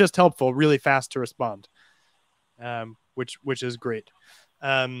not just helpful, really fast to respond, which is great.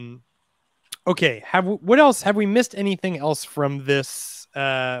 Okay, what else have we missed? Anything else from this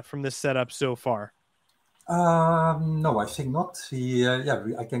setup so far? No, I think not.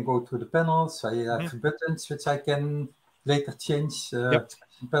 I can go to the panels. I have buttons which I can later change.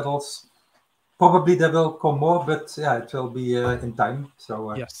 Pedals. Probably there will come more, but it will be in time.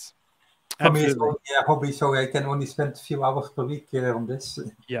 So yes, for me it's only a hobby, so I can only spend a few hours per week on this.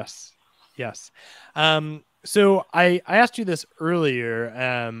 Yes. So I asked you this earlier.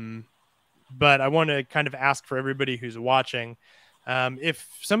 but I want to kind of ask for everybody who's watching, if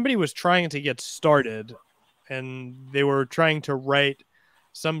somebody was trying to get started and they were trying to write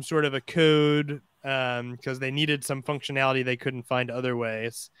some sort of a code because they needed some functionality they couldn't find other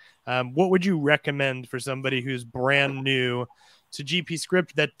ways, what would you recommend for somebody who's brand new to GP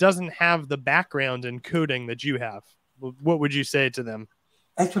Script that doesn't have the background in coding that you have? What would you say to them?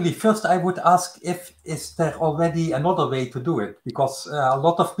 Actually, first I would ask is there already another way to do it? Because a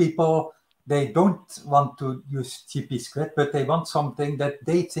lot of people, they don't want to use GP Script, but they want something that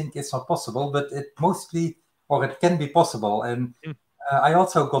they think is not possible, but it mostly, or it can be possible. And I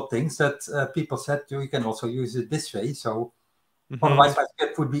also got things that people said you can also use it this way. So otherwise my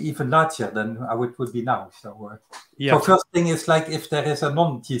script would be even larger than how it would be now. So, so first thing is like if there is a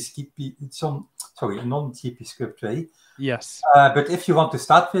non-GP script way. Yes. But if you want to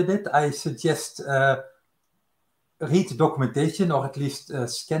start with it, I suggest read the documentation, or at least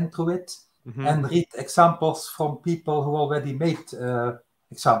scan through it, and read examples from people who already made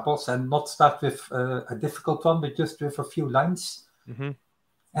examples, and not start with a difficult one, but just with a few lines.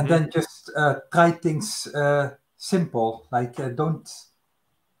 And then just try things simple, like don't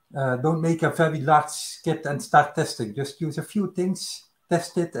make a very large script and start testing. Just use a few things,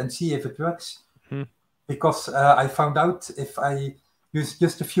 test it, and see if it works. Because I found out if I use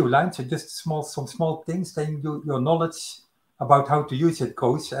just a few lines or just some small things, then your knowledge about how to use it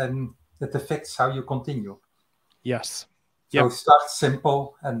grows, and it affects how you continue. Yes. So start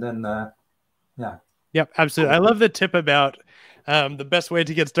simple, and then Yep, absolutely. I love the tip about the best way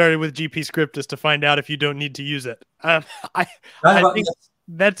to get started with GP Script is to find out if you don't need to use it. I think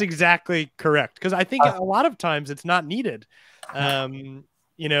that's exactly correct, because I think a lot of times it's not needed.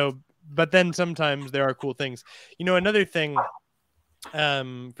 You know, but then sometimes there are cool things. You know, another thing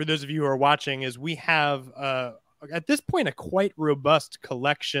for those of you who are watching is we have at this point a quite robust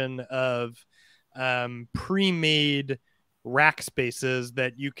collection of pre-made Rackspaces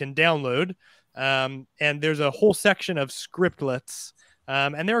that you can download. And there's a whole section of scriptlets,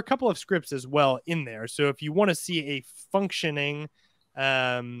 and there are a couple of scripts as well in there. So if you want to see a functioning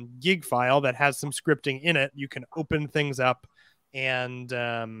gig file that has some scripting in it, you can open things up and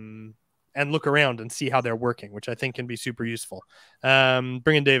look around and see how they're working, which I think can be super useful.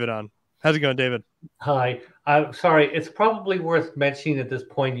 Bringing David on. How's it going, David? Hi. I'm sorry. It's probably worth mentioning at this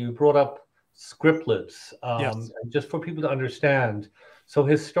point, you brought up scriptlets, yes. just for people to understand. So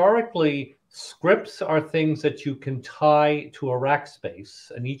historically, scripts are things that you can tie to a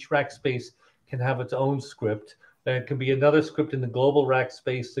Rackspace, and each Rackspace can have its own script. There can be another script in the global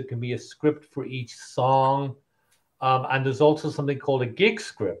Rackspace. There can be a script for each song. And there's also something called a gig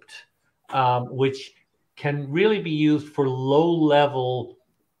script, which can really be used for low-level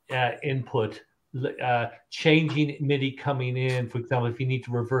input, changing MIDI coming in. For example, if you need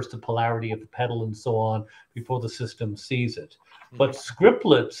to reverse the polarity of the pedal and so on before the system sees it. But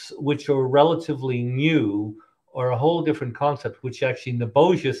scriptlets, which are relatively new, are a whole different concept, which actually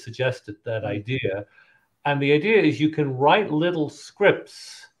Nebojsa suggested that idea. And the idea is you can write little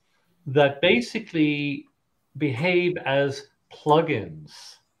scripts that basically behave as plugins,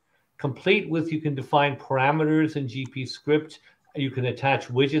 complete with, you can define parameters in GP Script, you can attach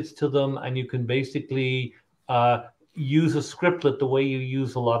widgets to them, and you can basically use a scriptlet the way you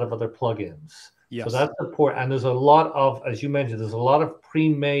use a lot of other plugins. Yes. So that's the port. And there's a lot of, as you mentioned, there's a lot of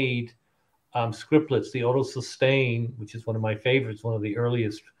pre-made scriptlets. The auto sustain, which is one of my favorites, one of the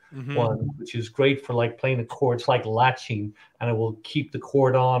earliest one, which is great for like playing a chord. It's like latching, and it will keep the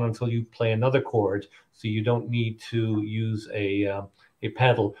chord on until you play another chord, so you don't need to use a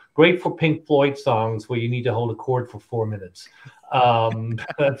pedal. Great for Pink Floyd songs where you need to hold a chord for 4 minutes.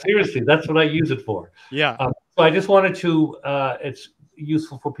 Seriously, that's what I use it for. Yeah. So I just wanted to, it's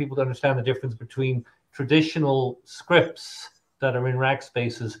useful for people to understand the difference between traditional scripts that are in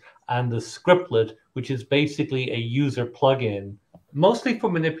Rackspaces and the scriptlet, which is basically a user plugin, mostly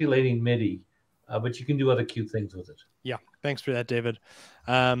for manipulating MIDI, but you can do other cute things with it. Yeah, thanks for that, David.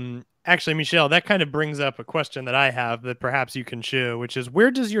 Actually, Michel, that kind of brings up a question that I have that perhaps you can show, which is,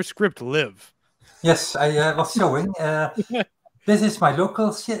 where does your script live? Yes, I was showing. This is my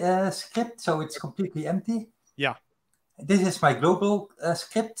local script, so it's completely empty. Yeah. This is my global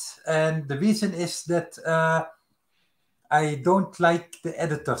script, and the reason is that I don't like the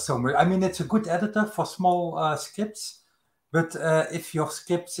editor so much. I mean, it's a good editor for small scripts, but if your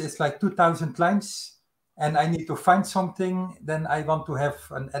script is like 2,000 lines and I need to find something, then I want to have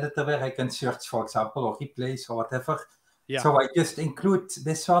an editor where I can search, for example, or replace or whatever. Yeah. So I just include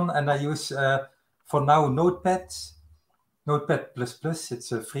this one, and I use, for now, Notepad++.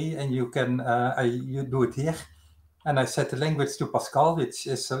 It's free, and you can you do it here. and I set the language to Pascal, which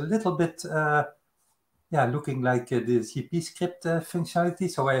is a little bit, looking like the GP script functionality.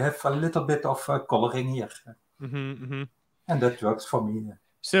 So I have a little bit of coloring here. And that works for me.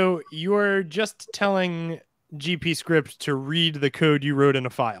 So you're just telling GP script to read the code you wrote in a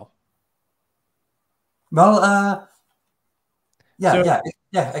file? Well,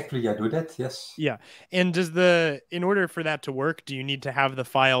 actually I do that, yes. Yeah. And in order for that to work, do you need to have the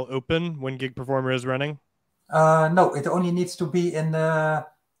file open when Gig Performer is running? No, it only needs to be in the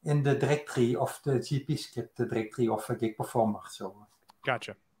directory of the GP script, the directory of Gig Performer. So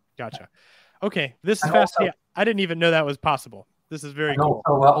Gotcha. Okay, this is fascinating. I didn't even know that was possible. This is very cool.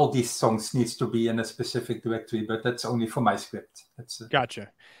 Also, all these songs needs to be in a specific directory, but that's only for my script. Gotcha.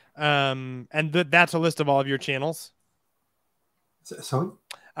 And that's a list of all of your channels? Sorry?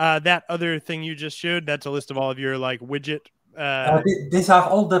 That other thing you just showed, that's a list of all of your widget. These are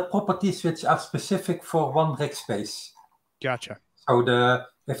all the properties which are specific for one Rackspace. Gotcha. So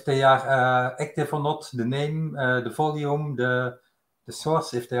if they are active or not, the name, the volume, the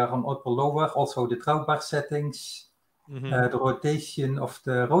source, if they are on upper lower, also the drawbar settings, the rotation of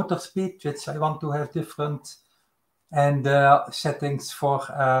the rotor speed, which I want to have different, and settings for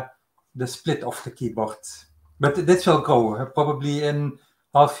the split of the keyboard. But this will grow. Probably in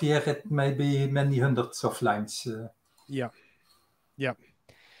half year, it may be many hundreds of lines. Yeah.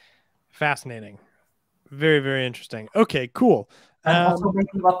 Fascinating. Very, very interesting. Okay, cool. And also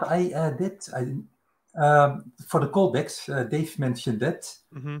maybe what I did, for the callbacks, Dave mentioned that.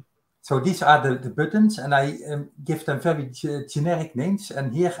 So these are the buttons, and I give them very generic names.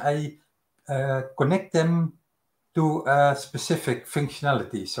 And here I connect them to specific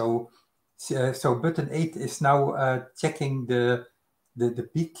functionality. So button 8 is now checking the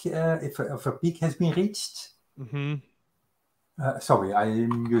peak, if a peak has been reached. Sorry,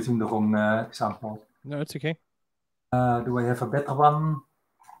 I'm using the wrong example. No, it's okay. Do I have a better one?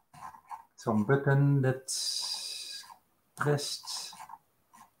 Some button that's pressed.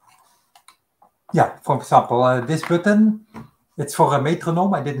 Yeah, for example, this button, it's for a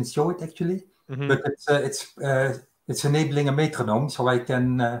metronome. I didn't show it actually, but it's enabling a metronome, so I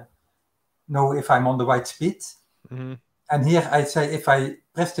can know if I'm on the right speed. And here I say, if I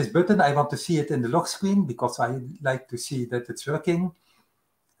press this button, I want to see it in the lock screen because I like to see that it's working.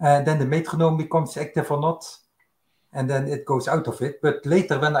 Then the metronome becomes active or not, and then it goes out of it. But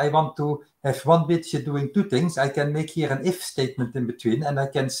later, when I want to have one widget doing two things, I can make here an if statement in between, and I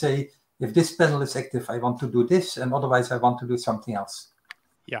can say, if this panel is active, I want to do this, and otherwise I want to do something else.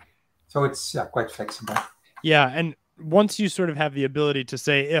 Yeah. So it's quite flexible. Yeah, and once you sort of have the ability to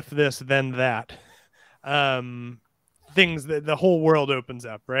say if this, then that, things that the whole world opens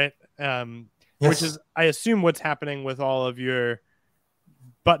up, right? Yes. Which is, I assume, what's happening with all of your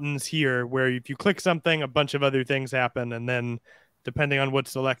buttons here, where if you click something, a bunch of other things happen, and then depending on what's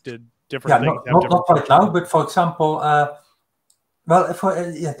selected, different things have different. Not right now, but for example,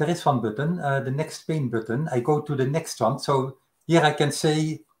 there is one button, the next pane button. I go to the next one, so here I can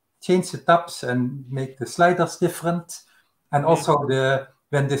say change the tabs and make the sliders different, and also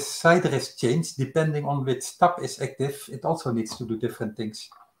when the slider is changed, depending on which tab is active, it also needs to do different things.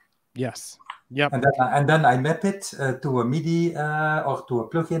 Yes. Yep. And then I map it to a MIDI or to a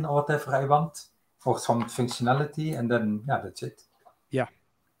plugin or whatever I want for some functionality, and then that's it.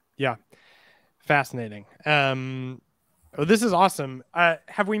 Yeah. Fascinating. Oh, this is awesome.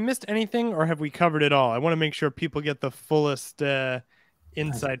 Have we missed anything, or have we covered it all? I want to make sure people get the fullest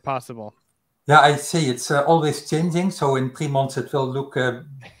insight possible. Yeah, I see. It's always changing. So in 3 months, it will look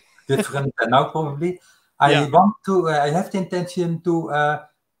different than now, probably. I have the intention to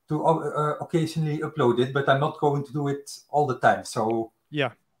occasionally upload it, but I'm not going to do it all the time. So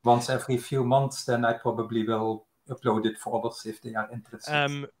once every few months, then I probably will upload it for others if they are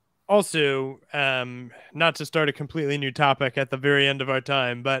interested. Also, not to start a completely new topic at the very end of our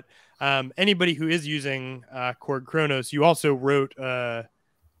time, but anybody who is using Korg Kronos, you also wrote a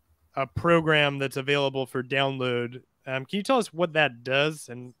program that's available for download. Can you tell us what that does?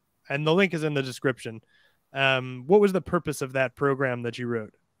 And the link is in the description. What was the purpose of that program that you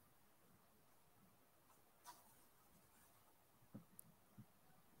wrote?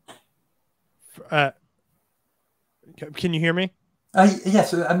 Can you hear me?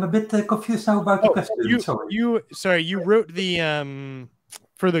 Yes, I'm a bit confused now about the question. You wrote the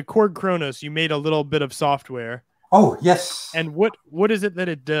for the Korg Kronos, you made a little bit of software. Oh, yes. And what is it that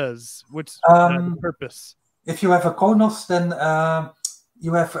it does? What's the purpose? If you have a Kronos, then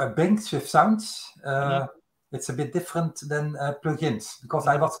you have banks with sounds. It's a bit different than plugins, because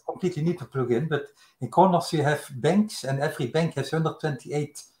I was completely new to plugin, but in Kronos you have banks, and every bank has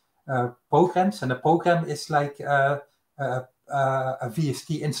 128 programs, and a program is like a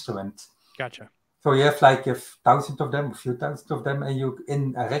VST instrument. Gotcha. So you have like a thousand of them, a few thousand of them, and you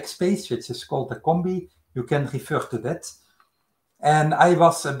in a Rackspace, which is called a combi, you can refer to that. And I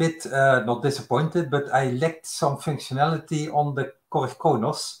was a bit not disappointed, but I lacked some functionality on the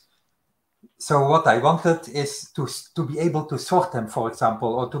Kronos. So what I wanted is to be able to sort them, for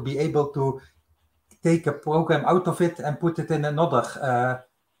example, or to be able to take a program out of it and put it in another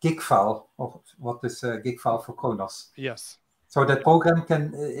gig file. Or what is a gig file for Kronos? Yes. So that program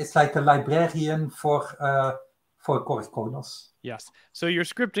it's like a librarian for Kronos. Yes. So your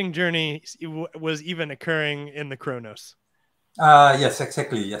scripting journey was even occurring in the Kronos. Yes,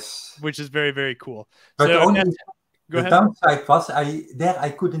 exactly. Yes. Which is very, very cool. But so only the downside was I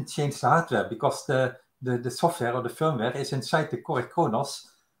couldn't change the hardware because the software or the firmware is inside the Kronos.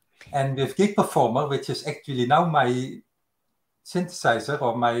 And with Gig Performer, which is actually now my synthesizer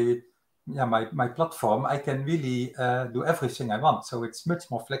or my platform, I can really do everything I want. So it's much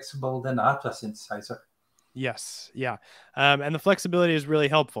more flexible than a hardware synthesizer. Yes. Yeah. And the flexibility is really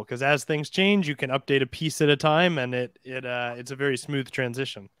helpful because as things change, you can update a piece at a time, and it's a very smooth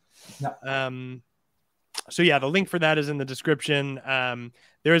transition. Yeah. So yeah, the link for that is in the description.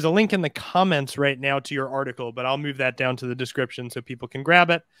 There is a link in the comments right now to your article, but I'll move that down to the description so people can grab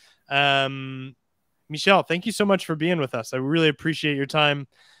it. Michel, thank you so much for being with us. I really appreciate your time.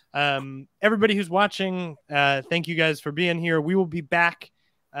 Everybody who's watching, thank you guys for being here. We will be back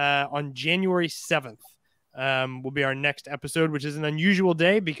on January 7th. Will be our next episode, which is an unusual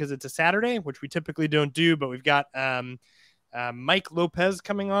day because it's a Saturday, which we typically don't do, but we've got Mike Lopez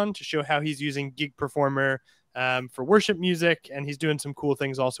coming on to show how he's using Gig Performer for worship music, and he's doing some cool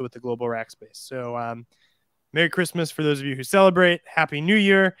things also with the global Rackspace. So Merry Christmas for those of you who celebrate. Happy New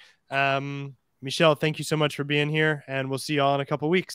Year. Michel, thank you so much for being here, and we'll see you all in a couple weeks.